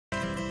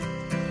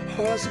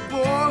was a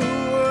boy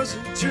who was a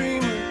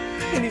dreamer,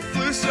 and he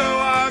flew so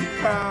high and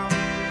proud,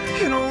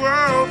 in a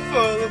world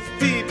full of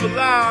people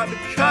out to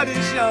cut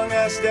his young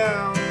ass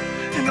down.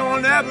 And no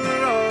one ever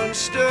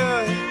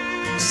understood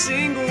a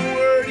single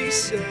word he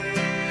said,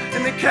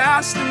 and they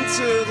cast him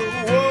to the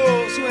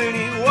wolves when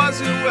he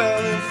wasn't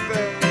well and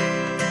fed.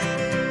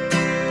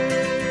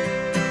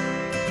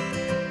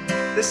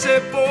 They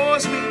said,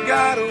 boys, we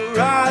got a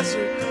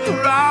riser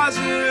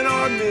in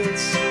our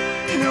midst,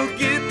 and he'll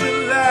get the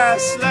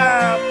last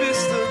laugh.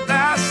 It's the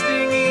last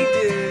thing he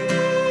did.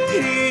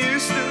 And he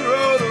used to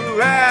roll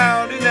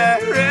around in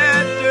that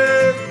red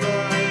dirt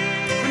mud,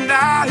 but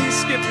now he's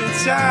skipping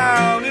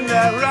town, and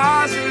that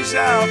riser's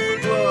out for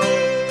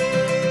blood.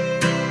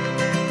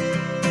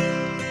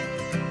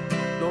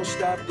 Don't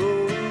stop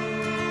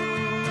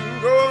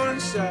going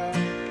south,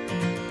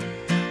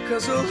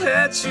 'cause he'll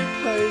let you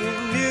play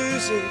your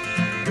music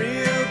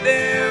real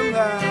damn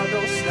loud.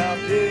 Don't stop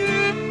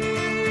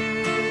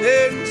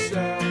heading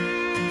south,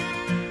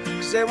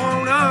 'cause they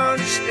won't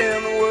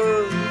understand the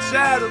words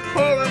that are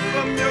pouring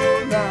from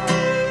your mouth.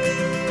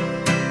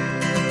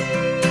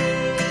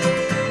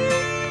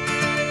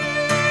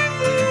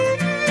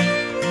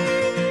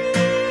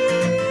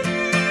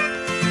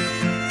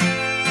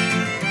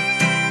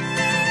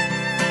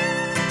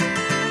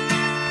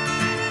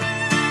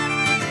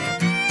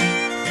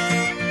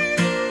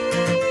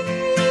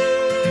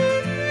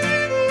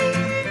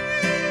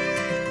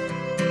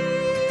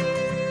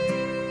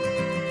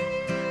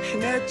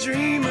 And that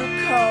dreamer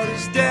called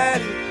his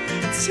daddy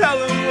to tell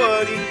him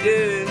what he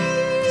did.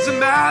 It's a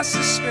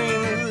master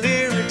screaming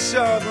lyrics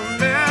of a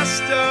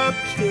messed up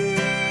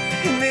kid.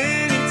 And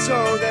then he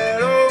told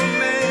that old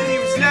man he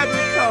was never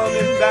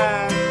coming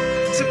back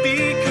to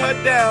be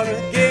cut down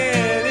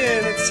again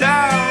in a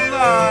town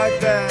like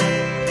that.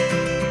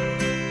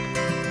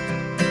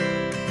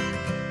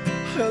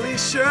 Well, he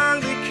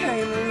surely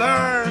came to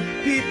learn.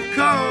 People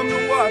come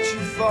to watch you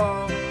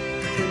fall,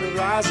 and the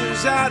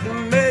risers out to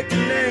make a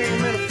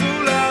name and a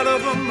fool out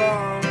of them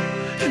all.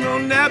 And they'll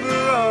never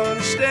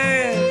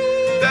understand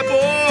that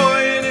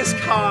boy in his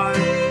car,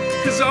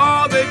 'cause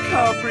all they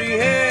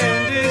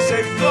comprehend is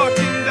a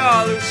fucking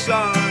dollar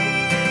sign.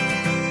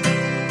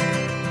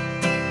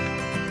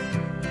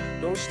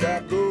 Don't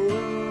stop going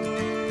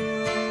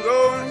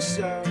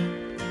south,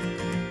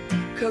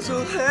 'cause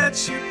he'll let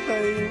you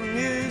play your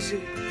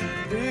music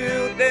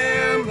real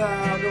damn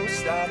loud. Don't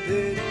stop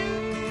heading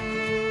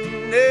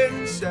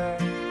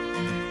south,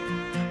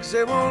 'cause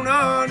they won't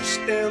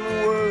understand the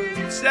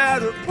words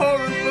that are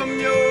pouring from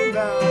your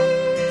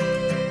mouth.